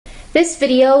This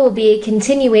video will be a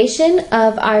continuation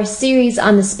of our series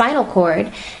on the spinal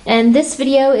cord, and this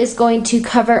video is going to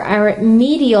cover our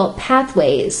medial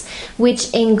pathways,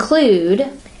 which include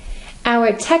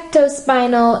our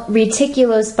tectospinal,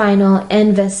 reticulospinal,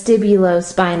 and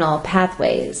vestibulospinal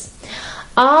pathways.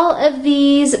 All of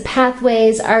these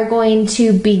pathways are going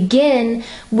to begin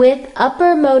with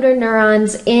upper motor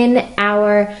neurons in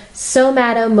our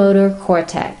somatomotor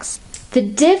cortex. The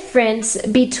difference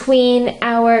between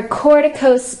our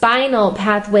corticospinal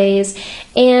pathways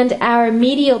and our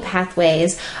medial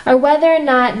pathways are whether or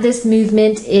not this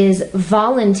movement is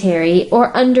voluntary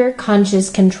or under conscious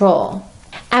control.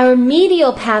 Our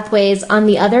medial pathways, on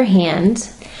the other hand,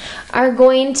 are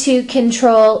going to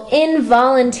control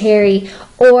involuntary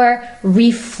or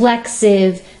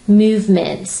reflexive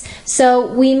movements. So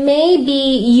we may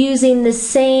be using the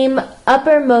same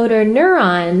upper motor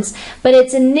neurons, but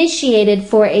it's initiated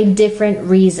for a different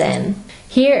reason.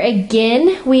 Here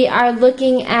again, we are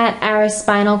looking at our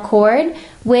spinal cord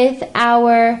with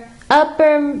our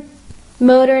upper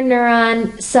motor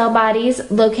neuron cell bodies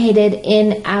located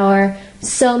in our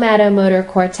somatomotor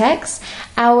cortex.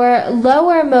 Our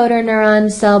lower motor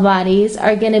neuron cell bodies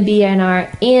are going to be in our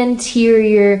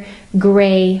anterior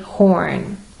gray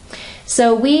horn.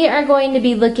 So we are going to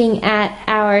be looking at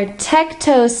our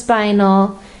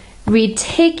tectospinal,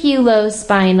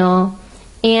 reticulospinal,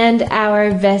 and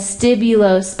our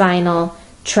vestibulospinal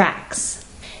tracts.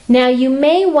 Now you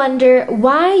may wonder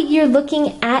why you're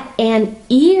looking at an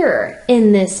ear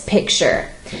in this picture.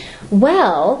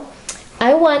 Well,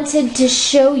 I wanted to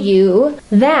show you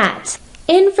that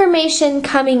information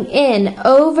coming in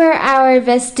over our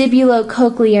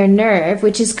vestibulocochlear nerve,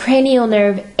 which is cranial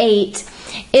nerve 8,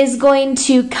 is going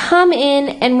to come in,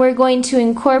 and we're going to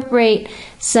incorporate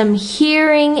some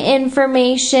hearing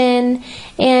information,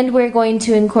 and we're going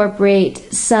to incorporate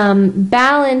some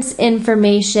balance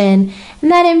information,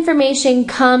 and that information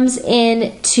comes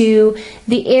into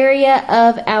the area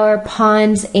of our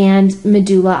pons and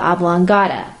medulla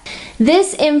oblongata.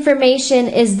 This information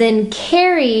is then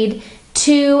carried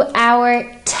to our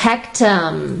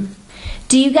tectum.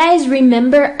 Do you guys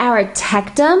remember our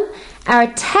tectum? Our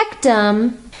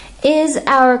tectum is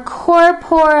our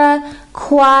corpora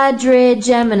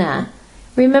quadrigemina.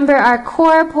 Remember, our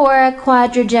corpora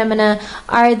quadrigemina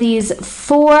are these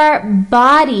four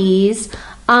bodies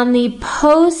on the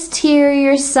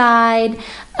posterior side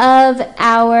of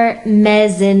our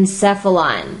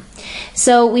mesencephalon.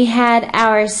 So we had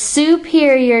our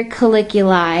superior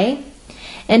colliculi,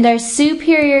 and our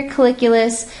superior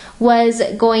colliculus was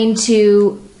going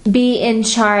to be in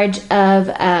charge of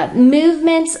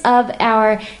movements of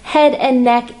our head and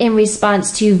neck in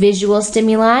response to visual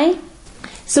stimuli.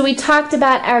 So we talked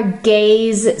about our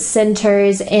gaze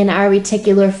centers in our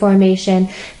reticular formation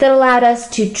that allowed us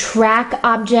to track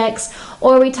objects,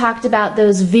 or we talked about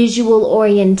those visual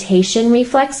orientation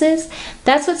reflexes.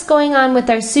 That's what's going on with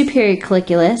our superior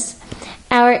colliculus.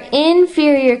 Our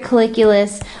inferior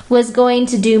colliculus was going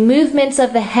to do movements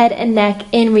of the head and neck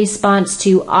in response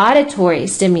to auditory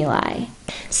stimuli.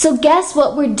 So guess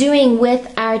what we're doing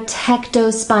with our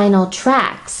tectospinal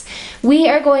tracts? We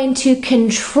are going to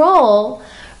control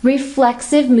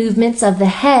reflexive movements of the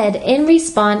head in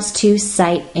response to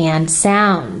sight and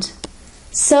sound.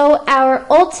 So our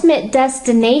ultimate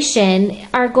destination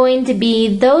are going to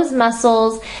be those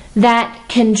muscles that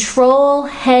control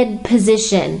head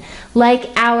position, like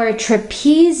our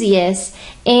trapezius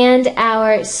and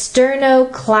our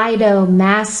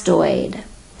sternocleidomastoid.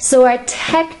 So our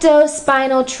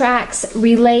tectospinal tracts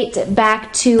relate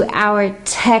back to our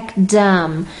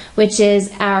tectum, which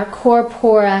is our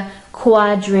corpora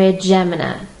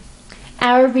quadrigemina.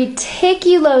 Our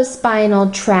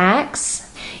reticulospinal tracts,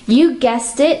 you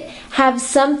guessed it, have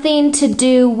something to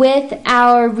do with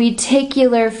our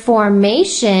reticular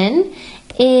formation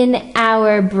in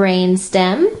our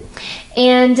brainstem.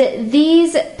 And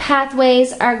these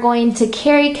pathways are going to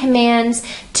carry commands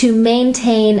to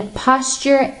maintain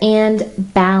posture and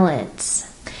balance.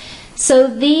 So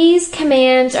these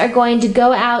commands are going to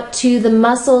go out to the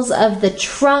muscles of the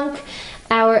trunk,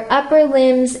 our upper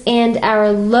limbs, and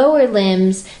our lower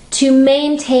limbs to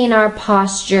maintain our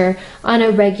posture on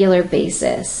a regular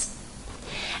basis.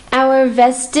 Our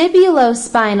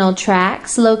vestibulospinal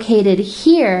tracts, located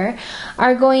here,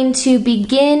 are going to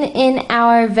begin in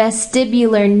our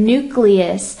vestibular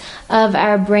nucleus of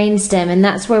our brainstem, and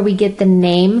that's where we get the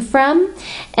name from.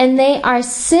 And they are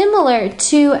similar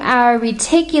to our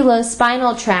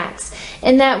reticulospinal tracts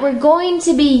in that we're going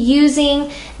to be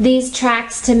using these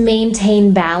tracts to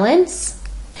maintain balance.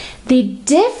 The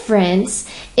difference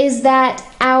is that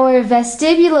our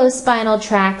vestibulospinal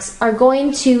tracts are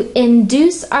going to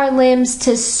induce our limbs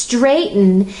to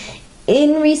straighten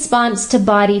in response to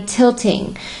body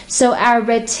tilting. So our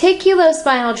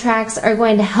reticulospinal tracts are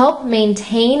going to help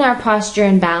maintain our posture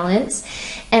and balance,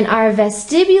 and our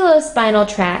vestibulospinal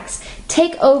tracts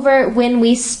take over when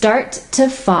we start to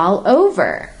fall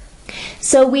over.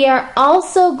 So we are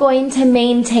also going to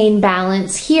maintain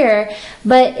balance here,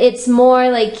 but it's more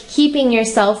like keeping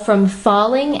yourself from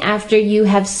falling after you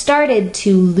have started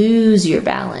to lose your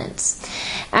balance.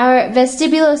 Our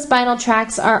vestibulospinal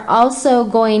tracts are also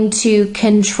going to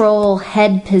control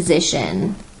head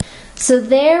position. So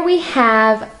there we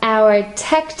have our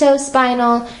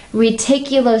tectospinal,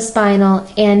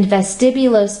 reticulospinal, and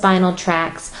vestibulospinal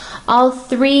tracts, all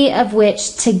three of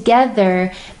which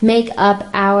together make up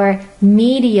our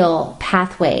medial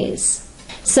pathways.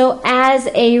 So as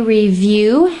a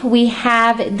review, we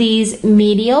have these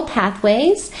medial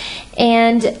pathways,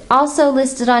 and also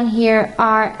listed on here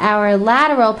are our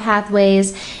lateral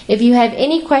pathways. If you have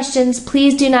any questions,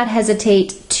 please do not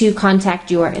hesitate to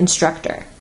contact your instructor.